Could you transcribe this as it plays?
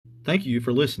Thank you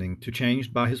for listening to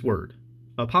Changed by His Word,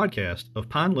 a podcast of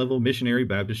Pine Level Missionary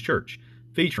Baptist Church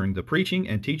featuring the preaching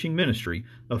and teaching ministry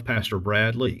of Pastor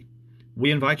Brad Lee.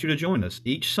 We invite you to join us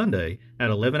each Sunday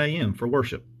at 11 a.m. for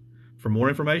worship. For more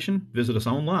information, visit us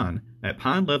online at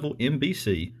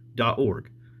pinelevelmbc.org.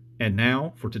 And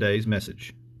now for today's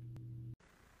message.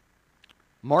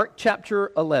 Mark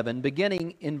chapter 11,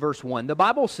 beginning in verse 1. The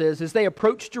Bible says, as they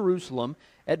approached Jerusalem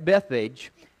at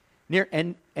Bethphage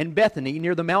and Bethany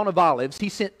near the Mount of Olives, he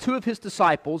sent two of his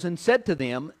disciples and said to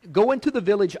them, "Go into the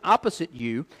village opposite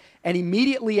you, and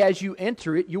immediately as you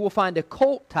enter it, you will find a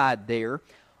colt tied there,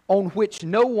 on which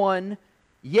no one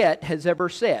yet has ever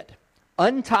sat.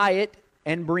 Untie it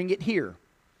and bring it here.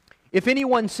 If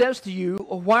anyone says to you,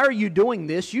 'Why are you doing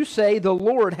this?' you say, 'The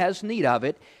Lord has need of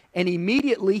it,' and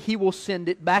immediately he will send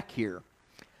it back here."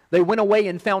 They went away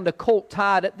and found a colt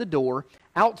tied at the door,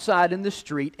 outside in the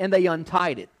street, and they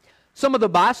untied it. Some of the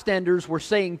bystanders were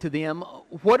saying to them,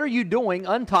 "What are you doing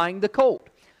untying the colt?"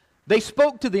 They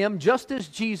spoke to them just as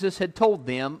Jesus had told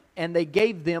them, and they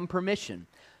gave them permission.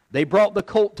 They brought the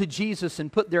colt to Jesus and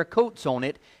put their coats on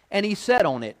it, and he sat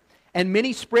on it. And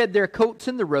many spread their coats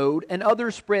in the road, and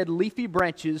others spread leafy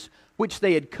branches which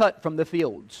they had cut from the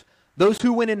fields. Those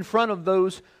who went in front of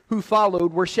those who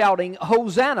followed were shouting,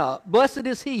 "Hosanna! Blessed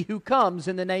is he who comes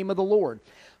in the name of the Lord.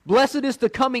 Blessed is the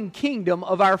coming kingdom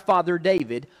of our father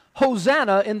David.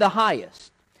 Hosanna in the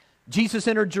highest." Jesus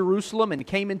entered Jerusalem and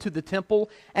came into the temple,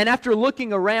 and after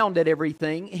looking around at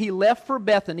everything, he left for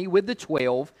Bethany with the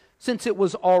 12, since it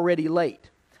was already late.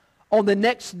 On the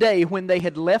next day, when they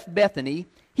had left Bethany,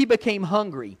 he became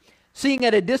hungry. Seeing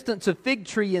at a distance a fig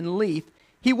tree in leaf,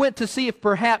 he went to see if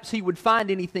perhaps he would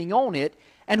find anything on it,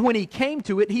 and when he came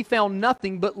to it, he found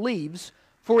nothing but leaves,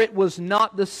 for it was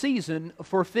not the season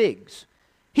for figs.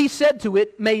 He said to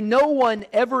it, "May no one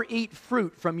ever eat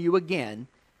fruit from you again."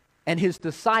 And his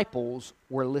disciples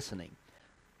were listening.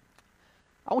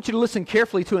 I want you to listen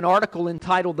carefully to an article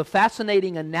entitled "The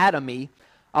Fascinating Anatomy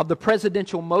of the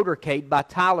Presidential Motorcade" by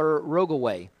Tyler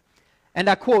Rogoway. And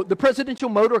I quote, "The presidential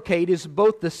motorcade is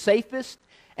both the safest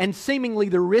and seemingly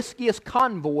the riskiest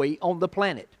convoy on the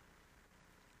planet.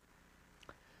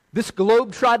 This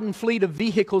globe-trotting fleet of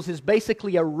vehicles is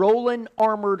basically a rolling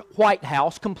armored White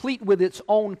House, complete with its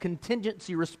own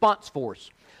contingency response force,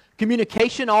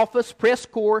 communication office, press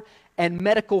corps, and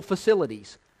medical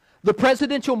facilities. The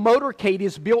presidential motorcade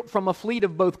is built from a fleet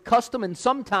of both custom and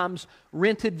sometimes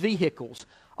rented vehicles.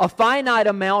 A finite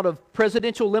amount of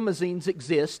presidential limousines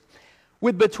exist,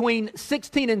 with between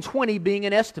 16 and 20 being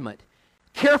an estimate.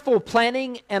 Careful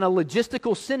planning and a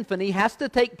logistical symphony has to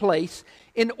take place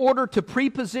in order to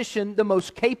pre-position the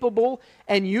most capable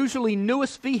and usually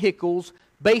newest vehicles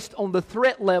based on the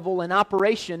threat level and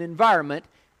operation environment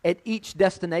at each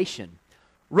destination."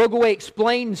 Rogoway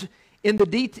explains in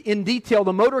detail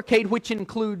the motorcade, which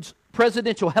includes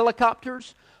presidential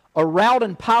helicopters, a route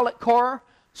and pilot car,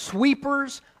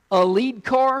 sweepers, a lead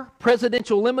car,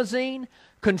 presidential limousine,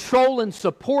 control and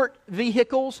support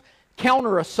vehicles,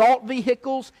 counter-assault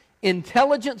vehicles,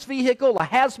 intelligence vehicle, a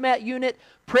hazmat unit,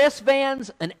 press vans,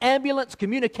 an ambulance,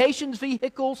 communications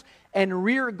vehicles, and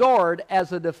rear guard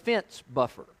as a defense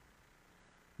buffer.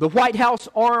 The White House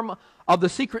arm of the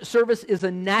Secret Service is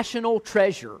a national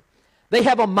treasure. They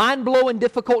have a mind-blowing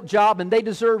difficult job, and they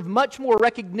deserve much more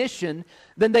recognition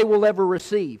than they will ever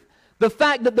receive. The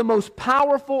fact that the most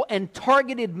powerful and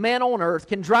targeted man on earth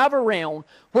can drive around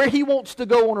where he wants to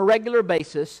go on a regular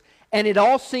basis, and it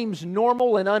all seems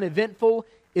normal and uneventful,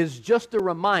 is just a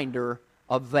reminder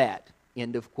of that.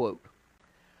 End of quote.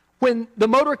 When the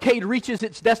motorcade reaches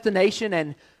its destination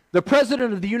and the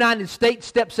President of the United States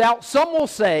steps out, some will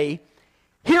say,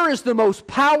 "Here is the most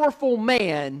powerful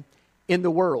man in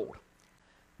the world."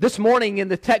 This morning in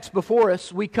the text before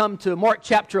us, we come to Mark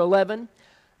chapter 11.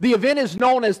 The event is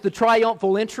known as the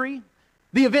Triumphal Entry.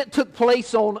 The event took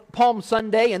place on Palm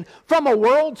Sunday, and from a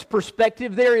world's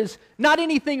perspective, there is not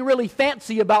anything really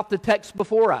fancy about the text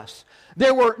before us.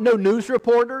 There were no news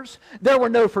reporters, there were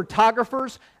no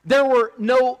photographers, there were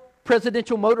no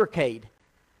presidential motorcade.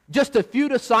 Just a few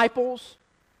disciples,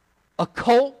 a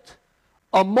colt,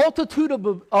 a multitude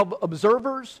of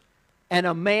observers, and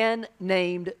a man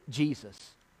named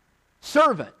Jesus.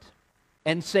 Servant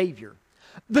and Savior.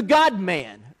 The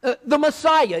God-man, the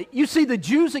Messiah. You see, the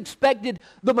Jews expected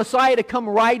the Messiah to come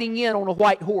riding in on a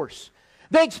white horse.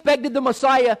 They expected the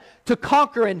Messiah to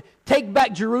conquer and take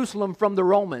back Jerusalem from the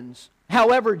Romans.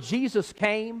 However, Jesus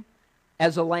came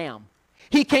as a lamb.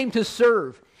 He came to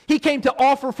serve. He came to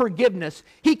offer forgiveness.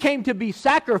 He came to be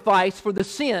sacrificed for the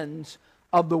sins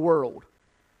of the world.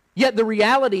 Yet the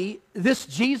reality, this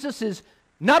Jesus is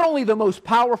not only the most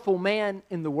powerful man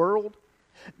in the world,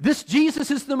 This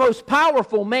Jesus is the most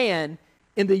powerful man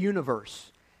in the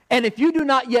universe. And if you do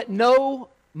not yet know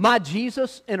my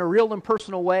Jesus in a real and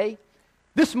personal way,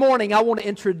 this morning I want to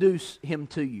introduce him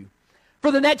to you.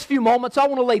 For the next few moments, I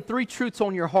want to lay 3 truths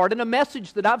on your heart in a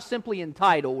message that I've simply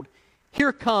entitled,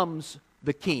 Here Comes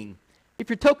the King. If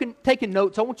you're taking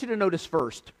notes, I want you to notice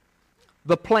first,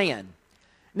 the plan.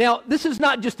 Now, this is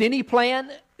not just any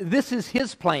plan, this is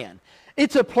his plan.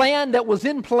 It's a plan that was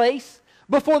in place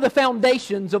before the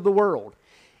foundations of the world.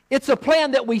 It's a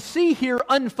plan that we see here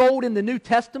unfold in the New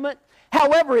Testament.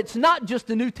 However, it's not just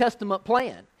a New Testament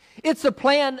plan. It's a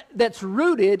plan that's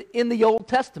rooted in the Old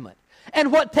Testament.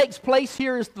 And what takes place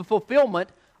here is the fulfillment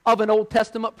of an Old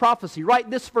Testament prophecy. Write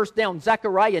this verse down,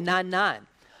 Zechariah 9:9.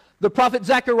 The prophet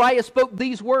Zechariah spoke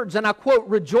these words, and I quote,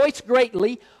 "Rejoice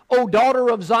greatly, O daughter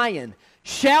of Zion.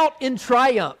 Shout in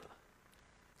triumph.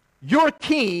 Your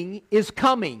king is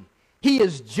coming. He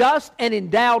is just and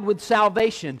endowed with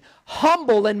salvation,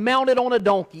 humble and mounted on a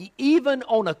donkey, even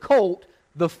on a colt,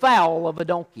 the foal of a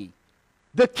donkey."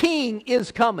 The king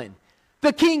is coming.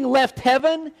 The king left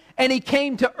heaven and he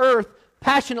came to earth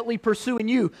passionately pursuing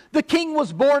you. The king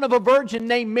was born of a virgin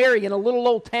named Mary in a little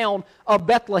old town of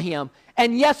Bethlehem.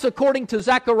 And yes, according to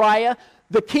Zechariah,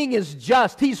 the king is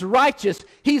just. He's righteous.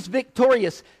 He's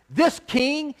victorious. This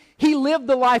king, he lived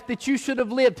the life that you should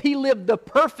have lived. He lived the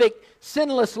perfect,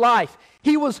 sinless life.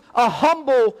 He was a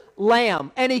humble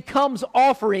lamb, and he comes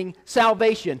offering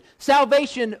salvation.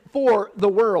 Salvation for the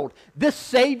world. This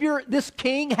Savior, this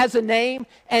King has a name,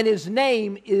 and his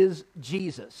name is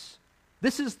Jesus.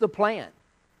 This is the plan.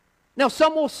 Now,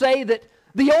 some will say that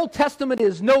the Old Testament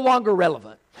is no longer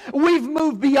relevant. We've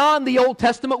moved beyond the Old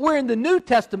Testament. We're in the New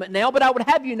Testament now, but I would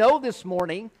have you know this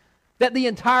morning that the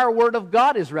entire Word of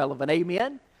God is relevant.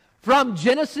 Amen? From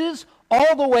Genesis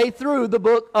all the way through the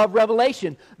book of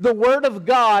Revelation, the Word of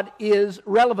God is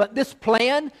relevant. This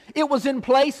plan, it was in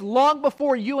place long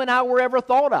before you and I were ever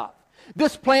thought of.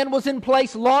 This plan was in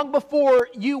place long before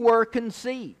you were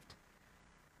conceived.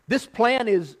 This plan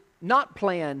is not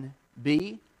plan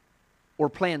B or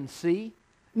plan C.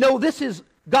 No, this is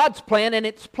God's plan, and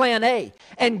it's plan A.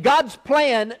 And God's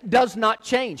plan does not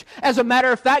change. As a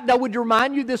matter of fact, I would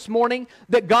remind you this morning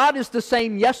that God is the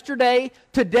same yesterday,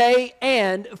 today,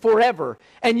 and forever.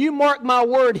 And you mark my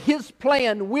word, his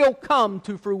plan will come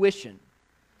to fruition.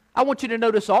 I want you to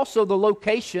notice also the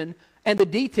location and the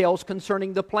details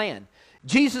concerning the plan.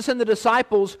 Jesus and the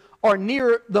disciples are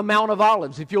near the Mount of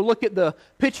Olives. If you'll look at the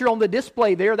picture on the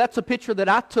display there, that's a picture that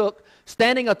I took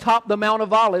standing atop the Mount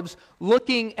of Olives,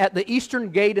 looking at the eastern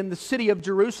gate in the city of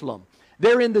Jerusalem.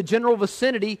 They're in the general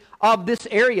vicinity of this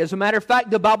area. As a matter of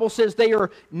fact, the Bible says they are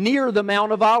near the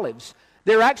Mount of Olives.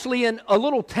 They're actually in a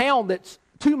little town that's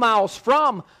 2 miles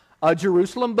from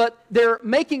Jerusalem, but they're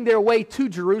making their way to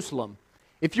Jerusalem.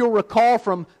 If you'll recall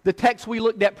from the text we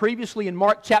looked at previously in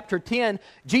Mark chapter 10,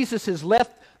 Jesus has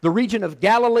left the region of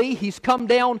Galilee. He's come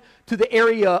down to the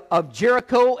area of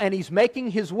Jericho, and he's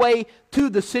making his way to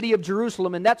the city of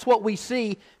Jerusalem. And that's what we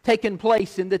see taking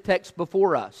place in the text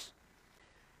before us.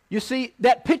 You see,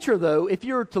 that picture, though, if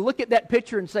you were to look at that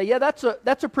picture and say, yeah, that's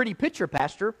a pretty picture,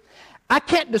 Pastor, I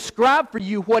can't describe for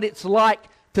you what it's like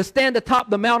to stand atop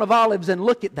the Mount of Olives and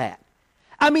look at that.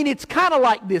 I mean, it's kind of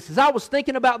like this. As I was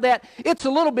thinking about that, it's a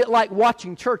little bit like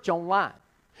watching church online.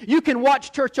 You can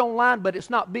watch church online, but it's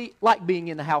not like being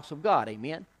in the house of God.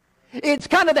 Amen? It's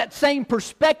kind of that same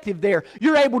perspective there.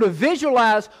 You're able to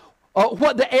visualize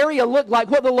what the area looked like,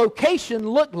 what the location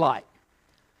looked like.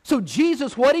 So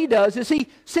Jesus, what he does is he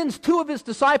sends 2 of his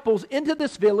disciples into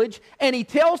this village, and he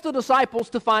tells the disciples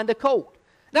to find a colt.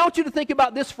 Now I want you to think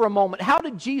about this for a moment. How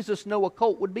did Jesus know a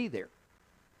colt would be there?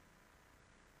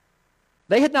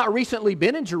 They had not recently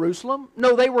been in Jerusalem.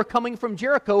 No, they were coming from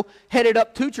Jericho, headed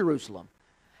up to Jerusalem.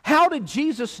 How did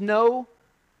Jesus know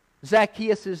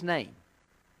Zacchaeus' name?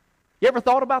 You ever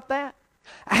thought about that?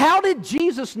 How did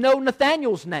Jesus know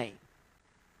Nathanael's name?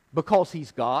 Because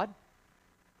he's God.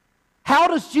 How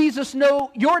does Jesus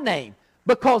know your name?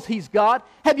 Because he's God.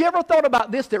 Have you ever thought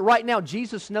about this, that right now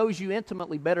Jesus knows you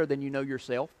intimately better than you know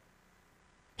yourself?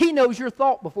 He knows your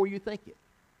thought before you think it.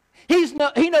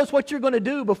 He knows what you're going to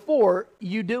do before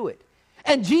you do it.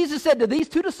 And Jesus said to these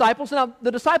 2 disciples, now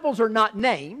the disciples are not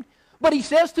named, but he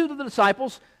says to the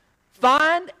disciples,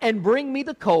 find and bring me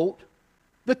the colt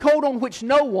on which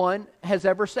no one has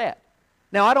ever sat.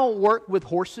 Now I don't work with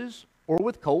horses or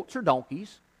with colts or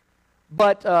donkeys,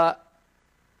 but I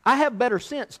have better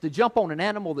sense to jump on an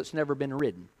animal that's never been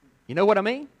ridden. You know what I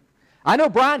mean? I know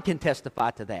Brian can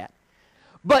testify to that.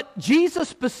 But Jesus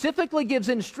specifically gives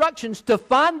instructions to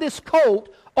find this colt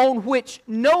on which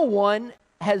no one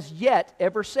has yet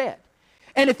ever sat.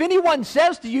 And if anyone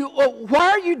says to you, "Oh, why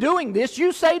are you doing this?"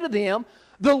 you say to them,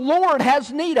 "The Lord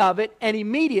has need of it," and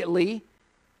immediately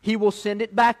He will send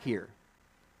it back here.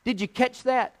 Did you catch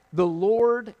that? The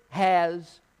Lord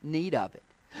has need of it.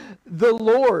 The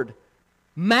Lord,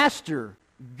 Master,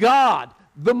 God,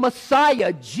 the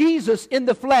Messiah, Jesus in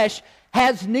the flesh,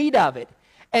 has need of it.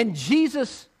 And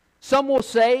Jesus, some will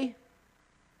say,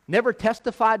 never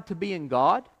testified to being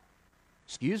God?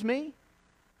 Excuse me?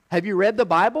 Have you read the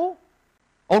Bible?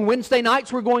 On Wednesday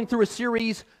nights, we're going through a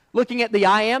series looking at the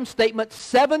I am statement.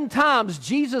 7 times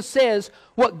Jesus says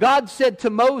what God said to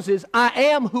Moses, "I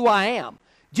am who I am."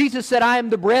 Jesus said, "I am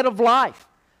the bread of life.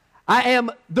 I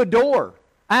am the door.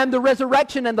 I am the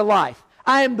resurrection and the life.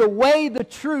 I am the way, the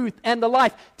truth, and the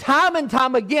life." Time and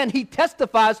time again, He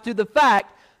testifies to the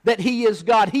fact that He is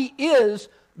God. He is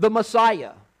the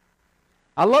Messiah.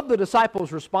 I love the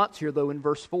disciples' response here, though, in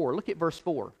verse 4. Look at verse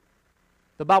 4.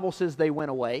 The Bible says they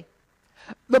went away.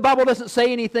 The Bible doesn't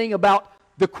say anything about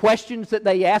the questions that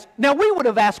they asked. Now, we would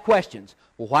have asked questions.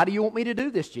 Well, why do you want me to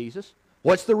do this, Jesus?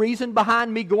 What's the reason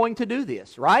behind me going to do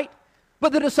this, right?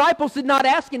 But the disciples did not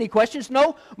ask any questions.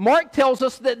 No, Mark tells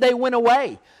us that they went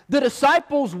away. The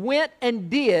disciples went and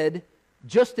did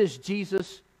just as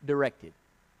Jesus directed.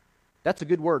 That's a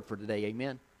good word for today,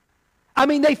 amen? I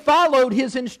mean, they followed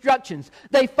His instructions.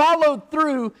 They followed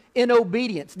through in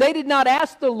obedience. They did not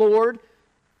ask the Lord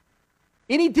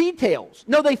any details.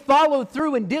 No, they followed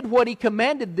through and did what He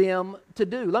commanded them to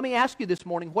do. Let me ask you this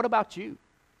morning, what about you?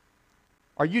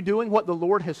 Are you doing what the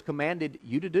Lord has commanded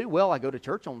you to do? Well, I go to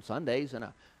church on Sundays and I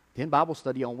attend Bible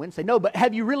study on Wednesday. No, but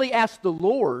have you really asked the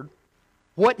Lord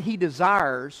what He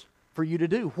desires for you to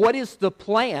do? What is the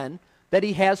plan that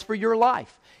He has for your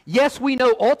life? Yes, we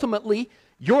know ultimately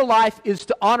your life is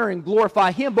to honor and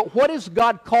glorify Him, but what has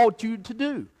God called you to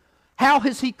do? How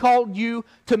has He called you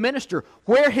to minister?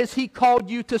 Where has He called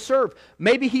you to serve?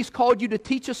 Maybe He's called you to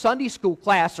teach a Sunday school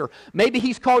class, or maybe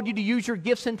He's called you to use your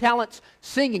gifts and talents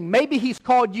singing. Maybe He's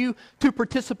called you to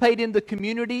participate in the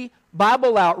community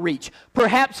Bible outreach.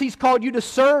 Perhaps He's called you to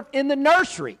serve in the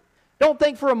nursery. Don't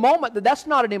think for a moment that that's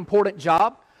not an important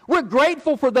job. We're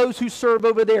grateful for those who serve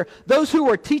over there, those who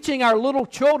are teaching our little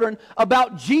children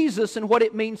about Jesus and what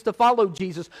it means to follow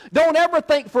Jesus. Don't ever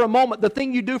think for a moment the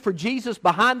thing you do for Jesus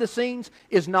behind the scenes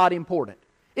is not important.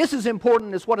 It's as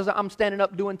important as what I'm standing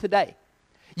up doing today.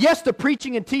 Yes, the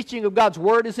preaching and teaching of God's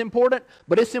Word is important,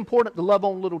 but it's important to love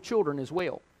on little children as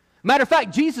well. Matter of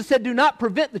fact, Jesus said, "Do not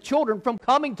prevent the children from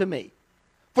coming to me,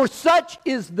 for such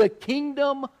is the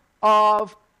kingdom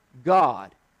of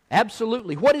God."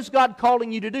 Absolutely. What is God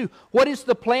calling you to do? What is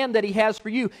the plan that He has for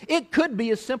you? It could be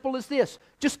as simple as this.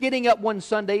 Just getting up one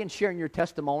Sunday and sharing your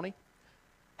testimony.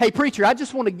 "Hey, preacher, I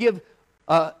just want to give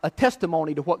a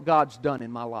testimony to what God's done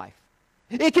in my life."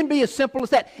 It can be as simple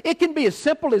as that. It can be as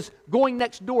simple as going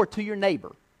next door to your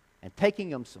neighbor and taking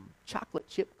them some chocolate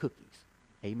chip cookies.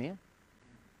 Amen?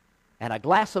 And a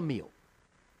glass of milk.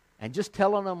 And just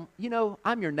telling them, "You know,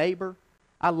 I'm your neighbor.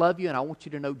 I love you, and I want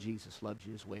you to know Jesus loves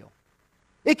you as well."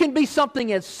 It can be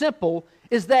something as simple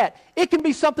as that. It can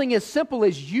be something as simple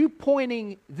as you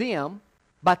pointing them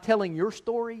by telling your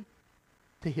story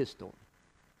to His story.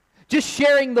 Just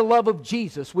sharing the love of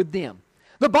Jesus with them.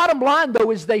 The bottom line, though,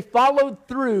 is they followed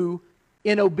through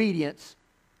in obedience.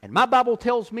 And my Bible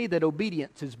tells me that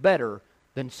obedience is better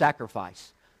than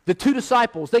sacrifice. The 2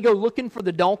 disciples, they go looking for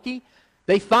the donkey.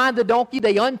 They find the donkey.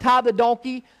 They untie the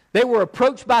donkey. They were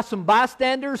approached by some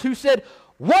bystanders who said,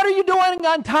 "What are you doing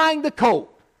untying the colt?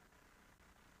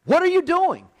 What are you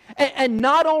doing?" And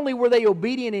not only were they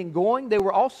obedient in going, they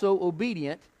were also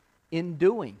obedient in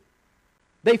doing.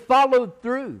 They followed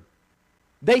through.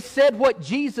 They said what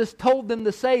Jesus told them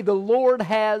to say. The Lord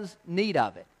has need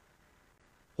of it.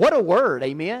 What a word,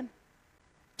 amen?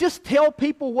 Just tell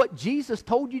people what Jesus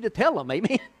told you to tell them,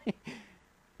 amen?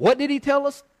 What did He tell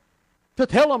us to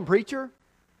tell them, preacher?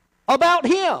 About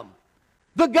Him,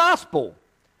 the gospel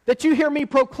that you hear me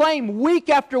proclaim week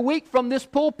after week from this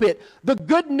pulpit, the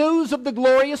good news of the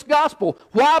glorious gospel.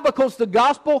 Why? Because the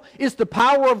gospel is the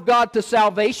power of God to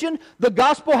salvation. The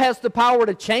gospel has the power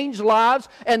to change lives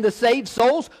and to save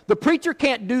souls. The preacher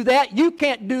can't do that. You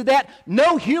can't do that.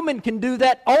 No human can do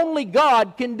that. Only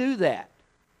God can do that.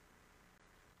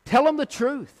 Tell them the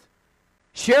truth.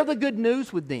 Share the good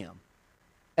news with them.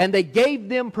 And they gave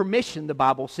them permission, the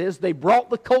Bible says. They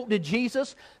brought the colt to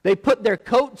Jesus. They put their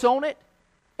coats on it.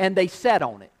 And they sat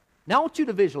on it. Now I want you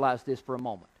to visualize this for a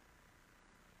moment.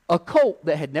 A colt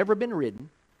that had never been ridden,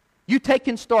 you take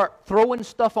and start throwing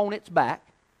stuff on its back,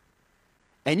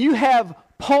 and you have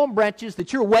palm branches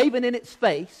that you're waving in its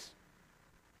face,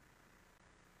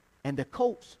 and the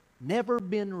colt's never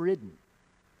been ridden.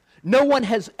 No one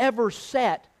has ever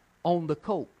sat on the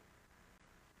colt.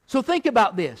 So think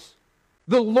about this.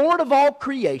 The Lord of all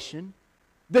creation,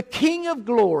 the King of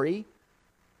glory,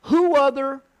 who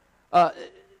at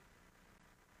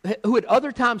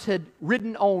other times had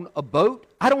ridden on a boat.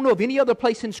 I don't know of any other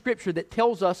place in Scripture that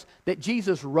tells us that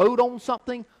Jesus rode on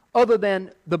something other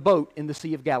than the boat in the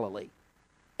Sea of Galilee.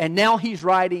 And now he's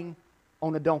riding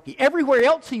on a donkey. Everywhere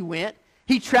else he went,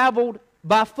 he traveled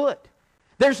by foot.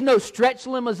 There's no stretch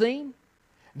limousine.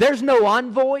 There's no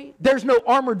envoy. There's no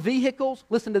armored vehicles.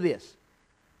 Listen to this.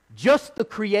 Just the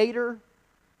Creator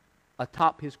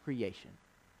atop His creation.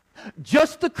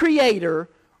 Just the Creator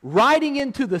riding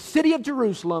into the city of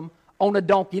Jerusalem on a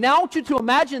donkey. Now I want you to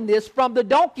imagine this from the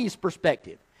donkey's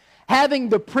perspective. Having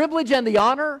the privilege and the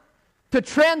honor to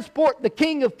transport the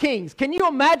King of Kings. Can you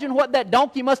imagine what that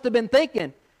donkey must have been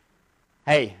thinking?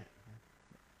 Hey,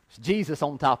 it's Jesus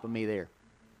on top of me there.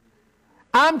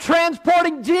 I'm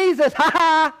transporting Jesus, ha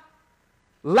ha!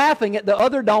 Laughing at the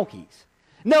other donkeys.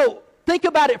 No, think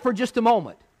about it for just a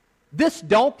moment. This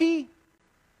donkey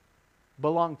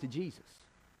belonged to Jesus.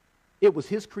 It was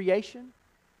His creation.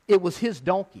 It was His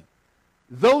donkey.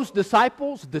 Those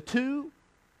disciples,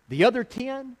 the other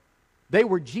 10, they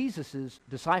were Jesus'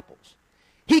 disciples.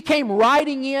 He came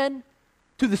riding in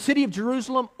to the city of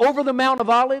Jerusalem over the Mount of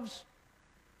Olives.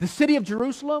 The city of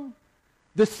Jerusalem,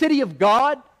 the city of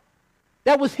God,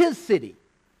 that was His city.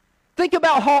 Think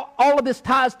about how all of this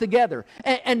ties together.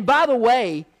 And by the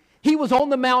way, He was on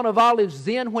the Mount of Olives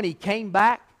then when He came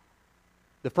back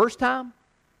the first time.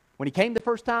 When He came the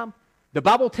first time, the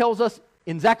Bible tells us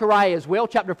in Zechariah as well,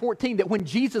 chapter 14, that when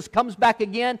Jesus comes back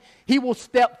again, He will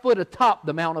step foot atop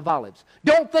the Mount of Olives.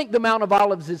 Don't think the Mount of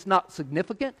Olives is not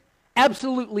significant.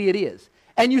 Absolutely it is.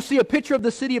 And you see a picture of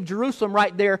the city of Jerusalem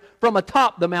right there from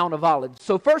atop the Mount of Olives.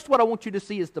 So first what I want you to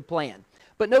see is the plan.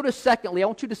 But notice secondly, I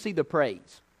want you to see the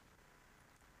praise.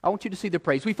 I want you to see the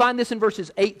praise. We find this in verses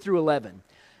 8 through 11.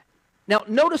 Now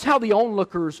notice how the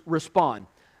onlookers respond.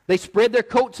 They spread their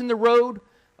coats in the road.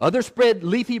 Others spread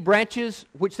leafy branches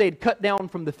which they had cut down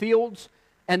from the fields.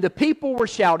 And the people were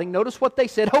shouting. Notice what they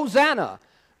said. Hosanna!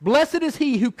 Blessed is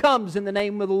he who comes in the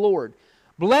name of the Lord.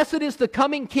 Blessed is the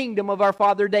coming kingdom of our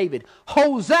father David.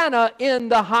 Hosanna in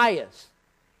the highest.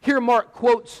 Here Mark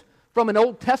quotes from an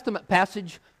Old Testament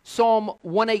passage, Psalm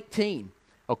 118.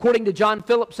 According to John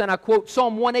Phillips, and I quote,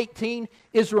 Psalm 118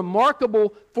 is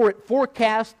remarkable for its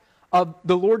forecast of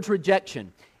the Lord's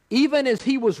rejection. Even as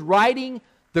he was riding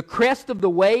the crest of the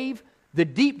wave, the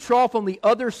deep trough on the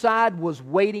other side was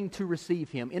waiting to receive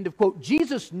him. End of quote.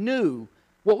 Jesus knew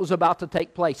what was about to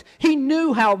take place. He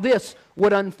knew how this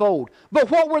would unfold.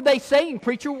 But what were they saying,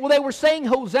 preacher? Well, they were saying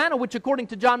Hosanna, which according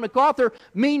to John MacArthur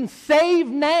means save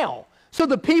now. So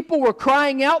the people were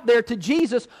crying out there to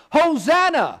Jesus,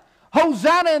 Hosanna!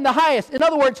 Hosanna in the highest. In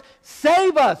other words,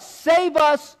 save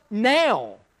us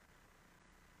now.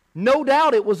 No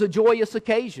doubt it was a joyous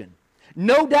occasion.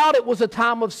 No doubt it was a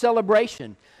time of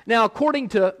celebration. Now, according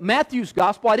to Matthew's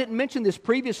gospel, I didn't mention this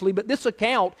previously, but this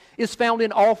account is found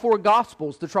in all four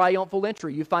gospels, the triumphal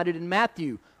entry. You find it in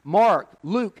Matthew, Mark,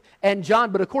 Luke, and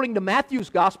John. But according to Matthew's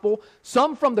gospel,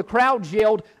 some from the crowd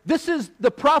yelled, "This is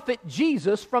the prophet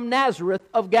Jesus from Nazareth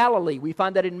of Galilee." We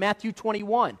find that in Matthew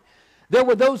 21. There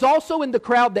were those also in the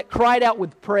crowd that cried out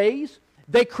with praise.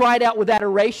 They cried out with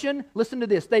adoration. Listen to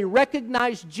this. They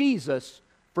recognized Jesus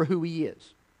for who He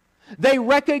is. They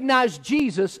recognized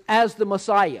Jesus as the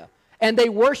Messiah, and they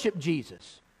worshiped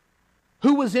Jesus.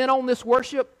 Who was in on this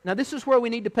worship? Now this is where we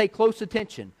need to pay close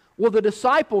attention. Well, the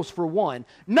disciples for one.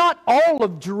 Not all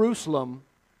of Jerusalem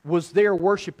was there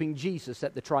worshiping Jesus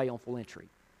at the triumphal entry.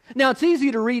 Now it's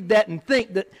easy to read that and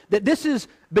think that this is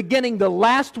beginning the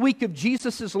last week of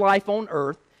Jesus' life on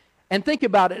earth. And think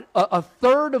about it, a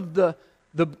third of the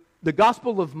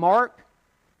Gospel of Mark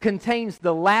contains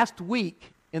the last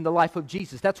week in the life of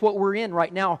Jesus. That's what we're in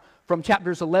right now from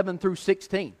chapters 11 through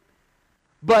 16.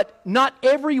 But not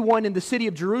everyone in the city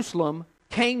of Jerusalem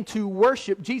came to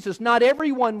worship Jesus. Not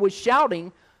everyone was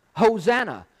shouting,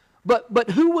 Hosanna. But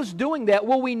who was doing that?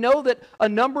 Well, we know that a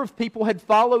number of people had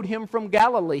followed Him from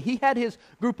Galilee. He had His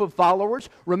group of followers.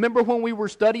 Remember when we were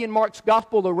studying Mark's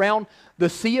Gospel around the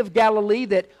Sea of Galilee,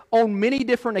 that on many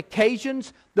different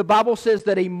occasions, the Bible says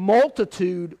that a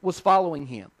multitude was following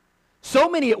Him. So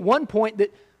many at one point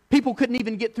that people couldn't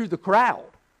even get through the crowd.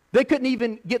 They couldn't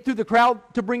even get through the crowd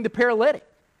to bring the paralytic.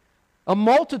 A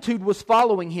multitude was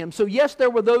following Him. So yes, there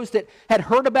were those that had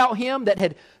heard about Him, that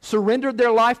had surrendered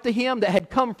their life to Him, that had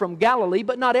come from Galilee,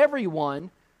 but not everyone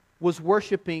was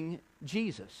worshiping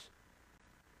Jesus.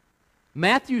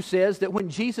 Matthew says that when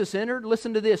Jesus entered,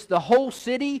 listen to this, the whole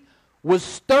city was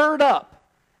stirred up,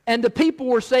 and the people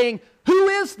were saying, "Who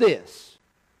is this?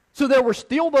 So there were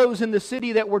still those in the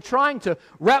city that were trying to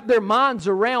wrap their minds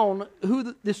around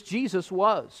who this Jesus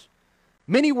was.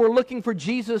 Many were looking for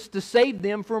Jesus to save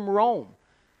them from Rome.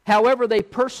 However, they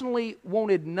personally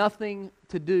wanted nothing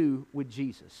to do with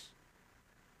Jesus.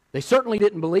 They certainly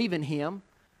didn't believe in Him.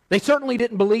 They certainly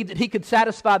didn't believe that He could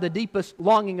satisfy the deepest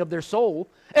longing of their soul.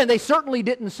 And they certainly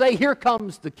didn't say, "Here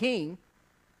comes the King."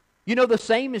 You know, the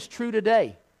same is true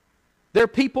today. There are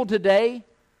people today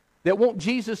that want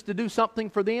Jesus to do something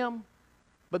for them,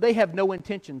 but they have no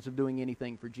intentions of doing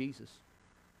anything for Jesus.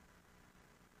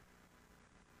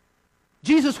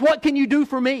 Jesus, what can you do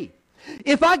for me?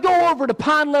 If I go over to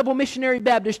Pine Level Missionary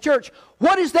Baptist Church,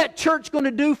 what is that church going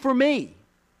to do for me?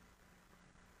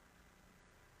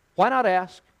 Why not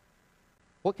ask,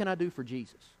 what can I do for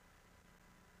Jesus?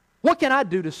 What can I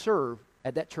do to serve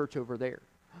at that church over there?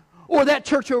 Or that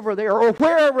church over there, or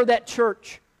wherever that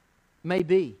church may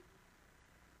be.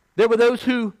 There were those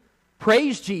who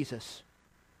praised Jesus,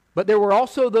 but there were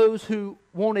also those who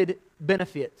wanted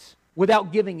benefits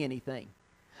without giving anything.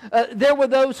 There were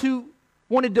those who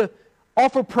wanted to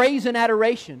offer praise and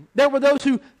adoration. There were those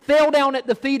who fell down at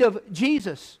the feet of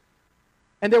Jesus.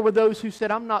 And there were those who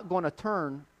said, "I'm not going to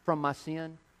turn from my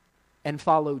sin and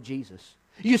follow Jesus."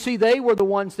 You see, they were the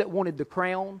ones that wanted the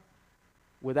crown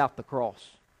without the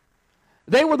cross.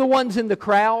 They were the ones in the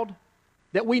crowd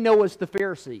that we know as the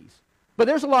Pharisees. But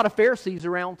there's a lot of Pharisees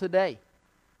around today.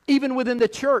 Even within the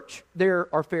church, there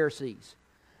are Pharisees.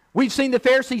 We've seen the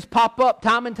Pharisees pop up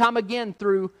time and time again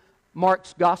through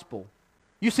Mark's gospel.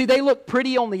 You see, they look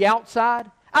pretty on the outside.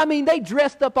 I mean, they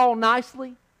dressed up all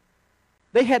nicely.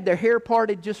 They had their hair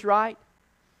parted just right.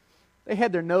 They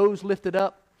had their nose lifted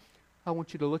up. "I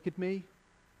want you to look at me.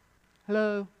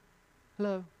 Hello.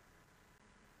 Hello.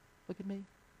 Look at me.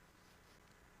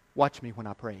 Watch me when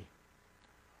I pray.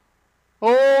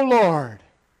 Oh, Lord."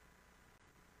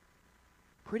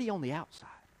 Pretty on the outside.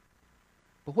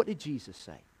 But what did Jesus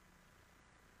say?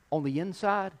 On the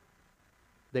inside,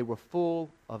 they were full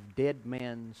of dead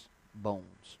men's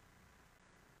bones.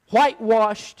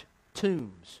 Whitewashed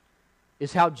tombs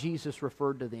is how Jesus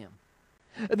referred to them.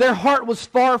 Their heart was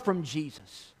far from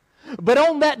Jesus. But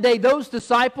on that day, those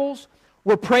disciples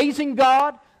were praising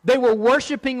God. They were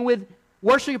worshiping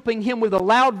Him with a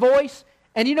loud voice.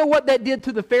 And you know what that did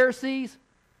to the Pharisees?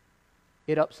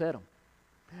 It upset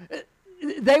them.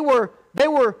 They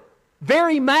were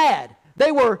very mad.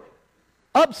 They were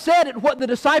upset at what the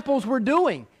disciples were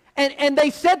doing. And they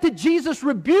said to Jesus,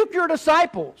 "Rebuke your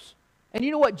disciples." And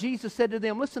you know what Jesus said to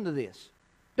them? Listen to this.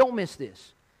 Don't miss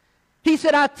this. He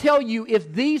said, "I tell you,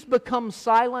 if these become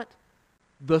silent,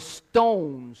 the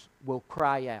stones will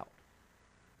cry out."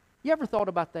 You ever thought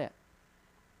about that?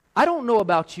 I don't know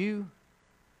about you,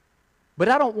 but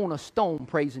I don't want a stone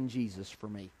praising Jesus for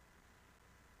me.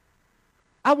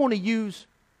 I want to use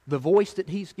the voice that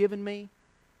He's given me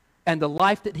and the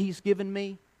life that He's given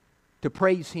me to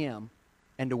praise Him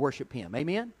and to worship Him.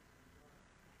 Amen?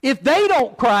 If they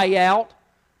don't cry out,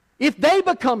 if they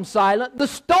become silent, the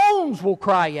stones will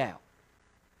cry out.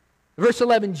 Verse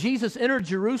 11, Jesus entered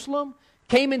Jerusalem,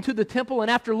 came into the temple, and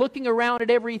after looking around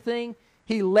at everything,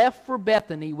 He left for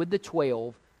Bethany with the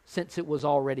 12, since it was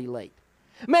already late.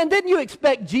 Man, didn't you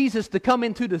expect Jesus to come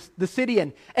into the city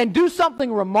and do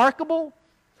something remarkable?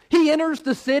 He enters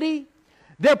the city.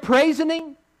 They're praising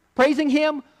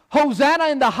Him. Hosanna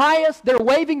in the highest. They're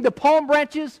waving the palm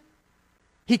branches.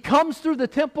 He comes through the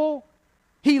temple.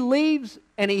 He leaves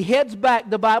and He heads back,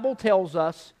 the Bible tells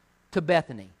us, to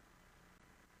Bethany.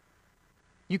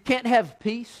 You can't have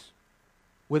peace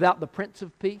without the Prince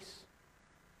of Peace.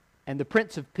 And the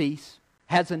Prince of Peace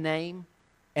has a name,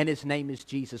 and His name is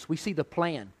Jesus. We see the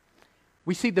plan.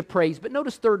 We see the praise. But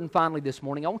notice third and finally this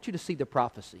morning, I want you to see the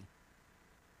prophecy.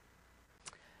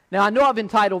 Now, I know I've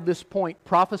entitled this point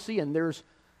Prophecy, and there's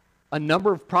a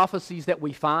number of prophecies that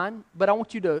we find, but I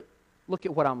want you to look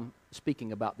at what I'm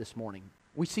speaking about this morning.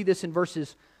 We see this in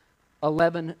verses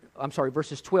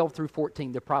 12 through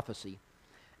 14, the prophecy.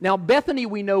 Now, Bethany,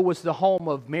 we know, was the home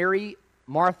of Mary,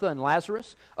 Martha, and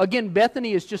Lazarus. Again,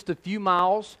 Bethany is just a few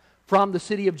miles from the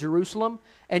city of Jerusalem,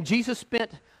 and Jesus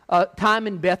spent time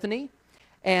in Bethany.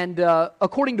 And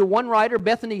according to one writer,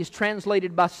 Bethany is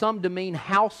translated by some to mean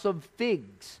house of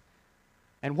figs.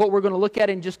 And what we're going to look at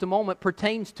in just a moment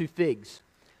pertains to figs.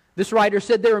 This writer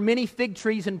said there are many fig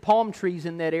trees and palm trees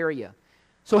in that area.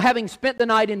 So having spent the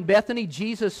night in Bethany,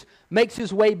 Jesus makes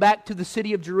His way back to the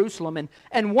city of Jerusalem.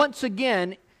 And once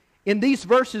again, in these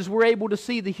verses, we're able to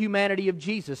see the humanity of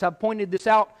Jesus. I've pointed this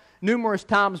out numerous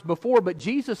times before, but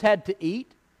Jesus had to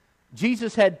eat.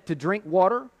 Jesus had to drink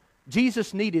water.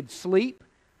 Jesus needed sleep.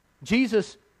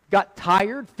 Jesus got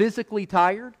tired, physically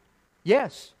tired.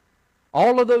 Yes.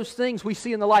 All of those things we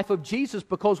see in the life of Jesus,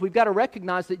 because we've got to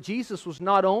recognize that Jesus was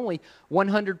not only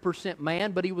 100%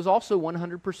 man, but he was also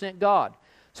 100% God.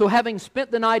 So having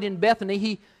spent the night in Bethany,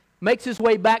 he makes his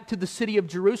way back to the city of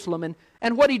Jerusalem.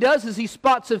 And what he does is he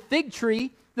spots a fig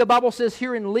tree, the Bible says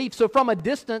here, in leaf. So from a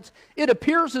distance, it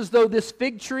appears as though this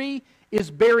fig tree is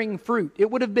bearing fruit.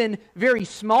 It would have been very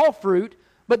small fruit,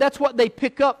 but that's what they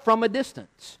pick up from a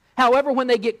distance. However, when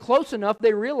they get close enough,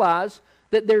 they realize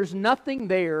that there's nothing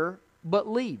there but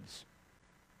leaves.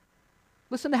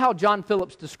 Listen to how John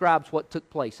Phillips describes what took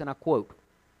place, and I quote.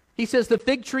 He says, the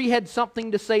fig tree had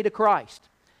something to say to Christ.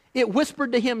 It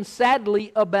whispered to him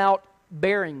sadly about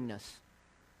barrenness.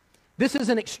 This is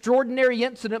an extraordinary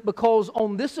incident because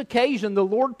on this occasion the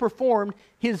Lord performed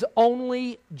his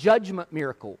only judgment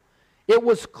miracle. It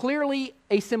was clearly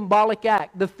a symbolic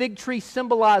act. The fig tree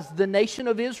symbolized the nation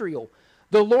of Israel.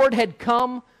 The Lord had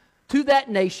come to that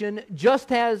nation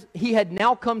just as he had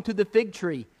now come to the fig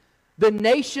tree. The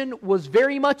nation was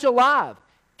very much alive,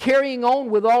 carrying on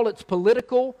with all its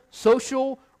political,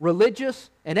 social, religious,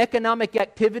 and economic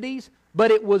activities,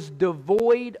 but it was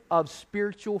devoid of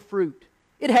spiritual fruit.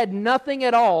 It had nothing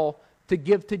at all to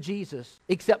give to Jesus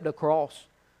except a cross.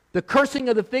 The cursing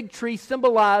of the fig tree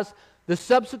symbolized the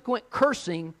subsequent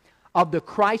cursing of the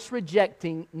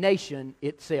Christ-rejecting nation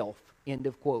itself. End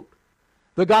of quote.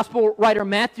 The gospel writer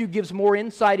Matthew gives more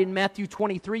insight in Matthew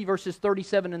 23, verses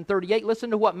 37 and 38. Listen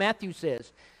to what Matthew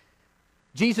says.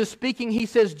 Jesus speaking, he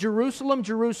says, Jerusalem,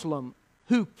 Jerusalem,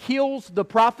 who kills the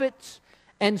prophets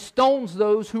and stones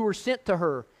those who are sent to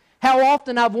her. How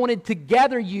often I've wanted to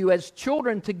gather you as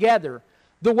children together,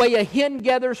 the way a hen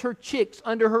gathers her chicks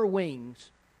under her wings,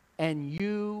 and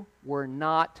you were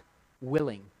not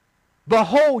willing.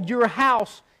 Behold, your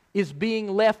house is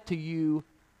being left to you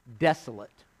desolate.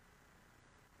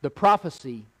 The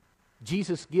prophecy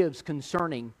Jesus gives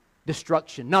concerning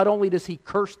destruction. Not only does he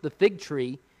curse the fig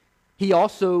tree, he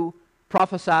also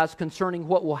prophesies concerning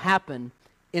what will happen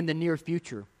in the near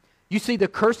future. You see, the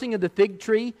cursing of the fig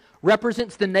tree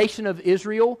represents the nation of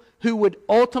Israel who would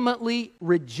ultimately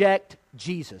reject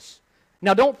Jesus.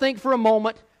 Now, don't think for a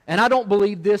moment, and I don't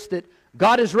believe this, that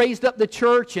God has raised up the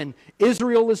church and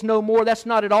Israel is no more. That's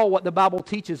not at all what the Bible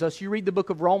teaches us. You read the book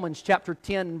of Romans chapter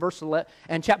 10 and verse 11,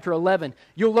 and chapter 11.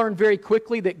 You'll learn very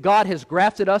quickly that God has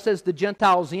grafted us as the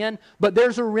Gentiles in, but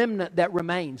there's a remnant that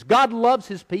remains. God loves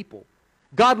his people.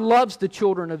 God loves the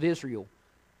children of Israel.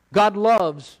 God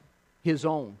loves his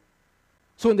own.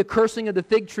 So in the cursing of the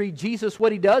fig tree, Jesus,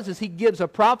 what he does is he gives a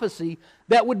prophecy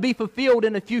that would be fulfilled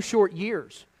in a few short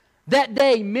years. That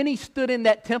day, many stood in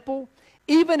that temple.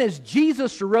 Even as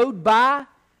Jesus rode by,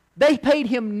 they paid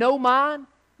him no mind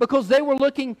because they were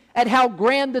looking at how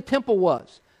grand the temple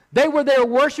was. They were there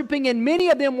worshiping, and many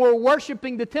of them were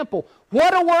worshiping the temple.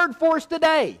 What a word for us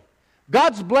today.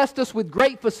 God's blessed us with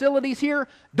great facilities here.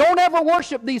 Don't ever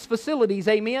worship these facilities,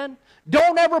 amen?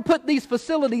 Don't ever put these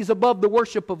facilities above the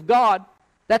worship of God.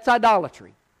 That's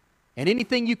idolatry. And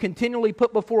anything you continually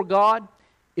put before God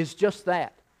is just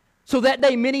that. So that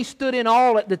day many stood in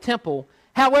awe at the temple.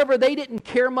 However, they didn't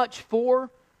care much for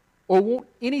or want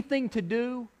anything to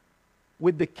do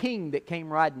with the king that came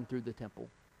riding through the temple.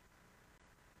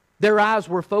 Their eyes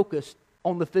were focused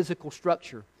on the physical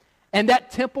structure. And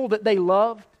that temple that they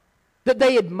loved, that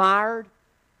they admired,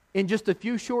 in just a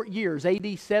few short years,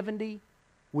 AD 70,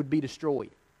 would be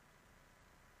destroyed.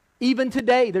 Even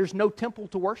today, there's no temple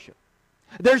to worship.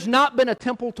 There's not been a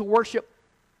temple to worship,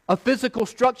 a physical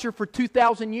structure, for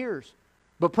 2,000 years.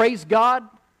 But praise God,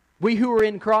 we who are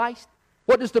in Christ,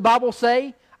 what does the Bible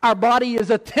say? Our body is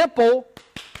a temple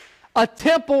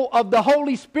of the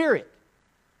Holy Spirit.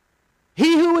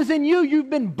 He who is in you, you've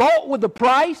been bought with a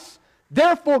price.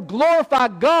 Therefore, glorify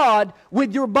God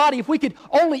with your body. If we could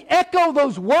only echo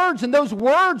those words, and those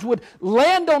words would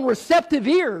land on receptive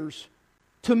ears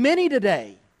to many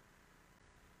today.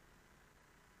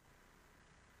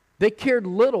 They cared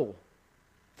little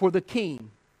for the king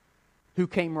who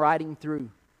came riding through.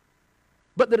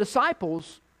 But the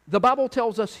disciples, the Bible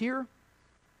tells us here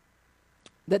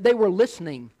that they were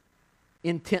listening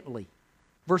intently.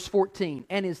 Verse 14,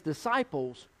 and his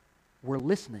disciples were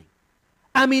listening.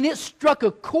 I mean, it struck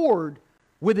a chord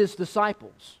with his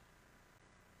disciples.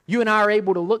 You and I are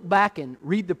able to look back and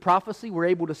read the prophecy. We're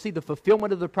able to see the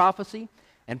fulfillment of the prophecy.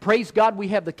 And praise God, we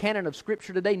have the canon of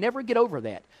Scripture today. Never get over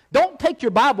that. Don't take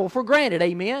your Bible for granted,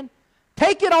 amen?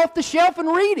 Take it off the shelf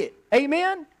and read it,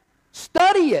 amen?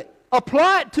 Study it.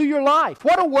 Apply it to your life.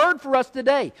 What a word for us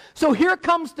today. So here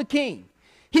comes the king.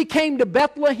 He came to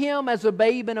Bethlehem as a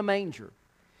babe in a manger.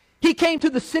 He came to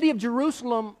the city of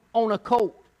Jerusalem on a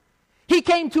colt. He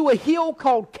came to a hill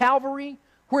called Calvary,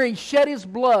 where He shed His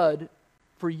blood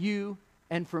for you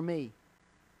and for me.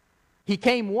 He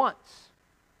came once,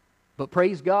 but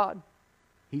praise God,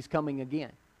 He's coming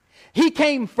again. He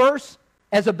came first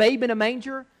as a babe in a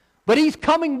manger, but He's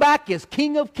coming back as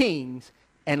King of Kings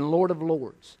and Lord of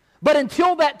Lords. But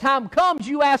until that time comes,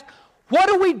 you ask, what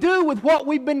do we do with what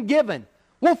we've been given?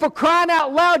 Well, for crying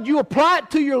out loud, you apply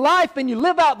it to your life and you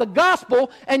live out the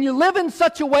gospel and you live in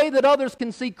such a way that others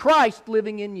can see Christ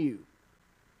living in you.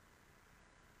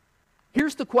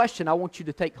 Here's the question I want you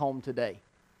to take home today.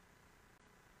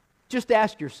 Just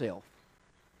ask yourself,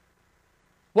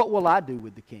 what will I do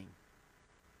with the King?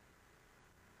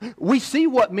 We see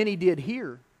what many did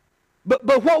here, but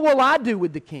what will I do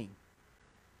with the King?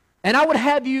 And I would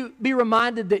have you be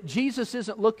reminded that Jesus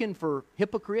isn't looking for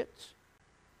hypocrites.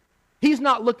 He's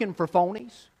not looking for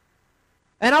phonies.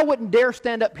 And I wouldn't dare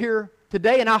stand up here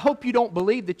today, and I hope you don't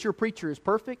believe that your preacher is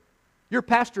perfect. Your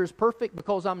pastor is perfect,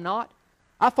 because I'm not.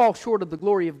 I fall short of the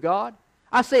glory of God.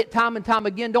 I say it time and time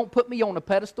again, don't put me on a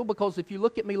pedestal, because if you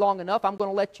look at me long enough, I'm going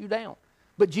to let you down.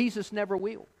 But Jesus never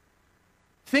will.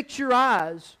 Fix your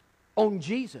eyes on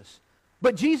Jesus.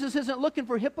 But Jesus isn't looking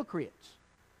for hypocrites.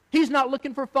 He's not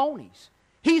looking for phonies.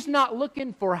 He's not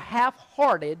looking for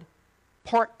half-hearted,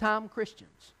 part-time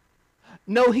Christians.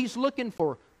 No, He's looking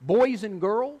for boys and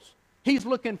girls. He's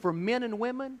looking for men and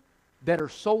women that are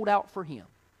sold out for Him,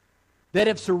 that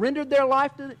have surrendered their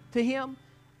life to Him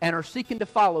and are seeking to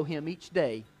follow Him each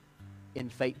day in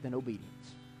faith and obedience.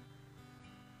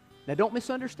 Now, don't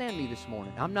misunderstand me this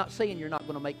morning. I'm not saying you're not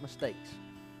going to make mistakes,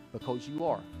 because you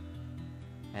are,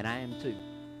 and I am too.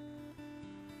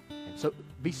 And so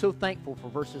be so thankful for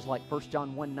verses like 1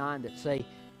 John 1:9 that say,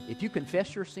 if you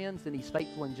confess your sins, then He's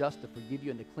faithful and just to forgive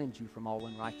you and to cleanse you from all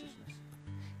unrighteousness.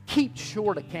 Keep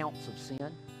short accounts of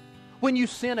sin. When you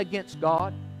sin against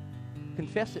God,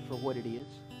 confess it for what it is.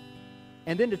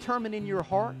 And then determine in your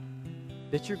heart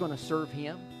that you're going to serve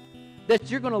Him, that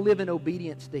you're going to live in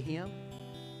obedience to Him.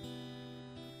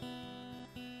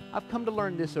 I've come to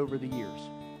learn this over the years.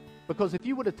 Because if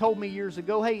you would have told me years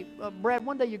ago, hey, Brad,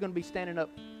 one day you're going to be standing up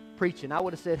preaching, I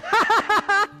would have said, ha ha ha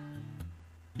ha!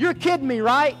 You're kidding me,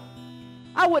 right?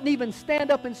 I wouldn't even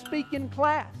stand up and speak in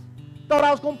class. Thought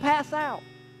I was going to pass out.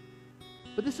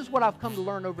 But this is what I've come to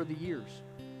learn over the years.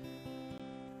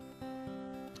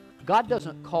 God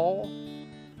doesn't call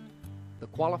the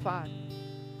qualified.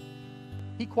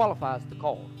 He qualifies the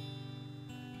called.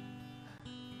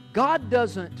 God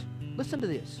doesn't, listen to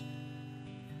this,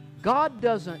 God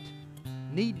doesn't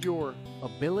need your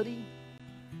ability.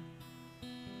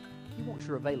 He wants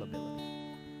your availability.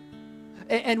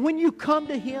 And when you come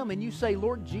to Him and you say,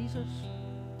 Lord Jesus,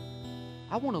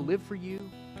 I want to live for you,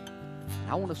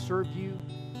 I want to serve you,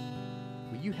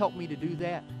 will you help me to do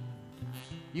that?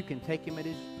 You can take Him at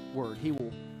His word. He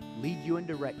will lead you and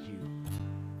direct you.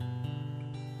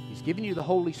 He's given you the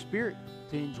Holy Spirit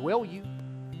to indwell you.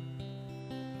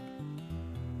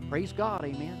 Praise God,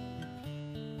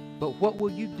 amen. But what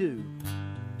will you do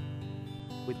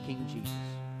with King Jesus?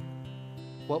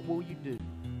 What will you do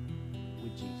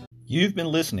with Jesus? You've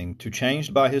been listening to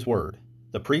Changed by His Word,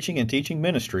 the preaching and teaching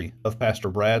ministry of Pastor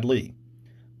Brad Lee.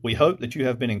 We hope that you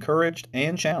have been encouraged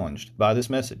and challenged by this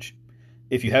message.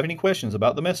 If you have any questions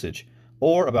about the message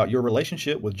or about your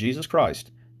relationship with Jesus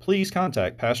Christ, please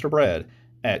contact Pastor Brad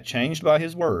at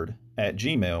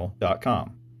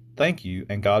changedbyhisword@gmail.com. Thank you,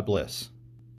 and God bless.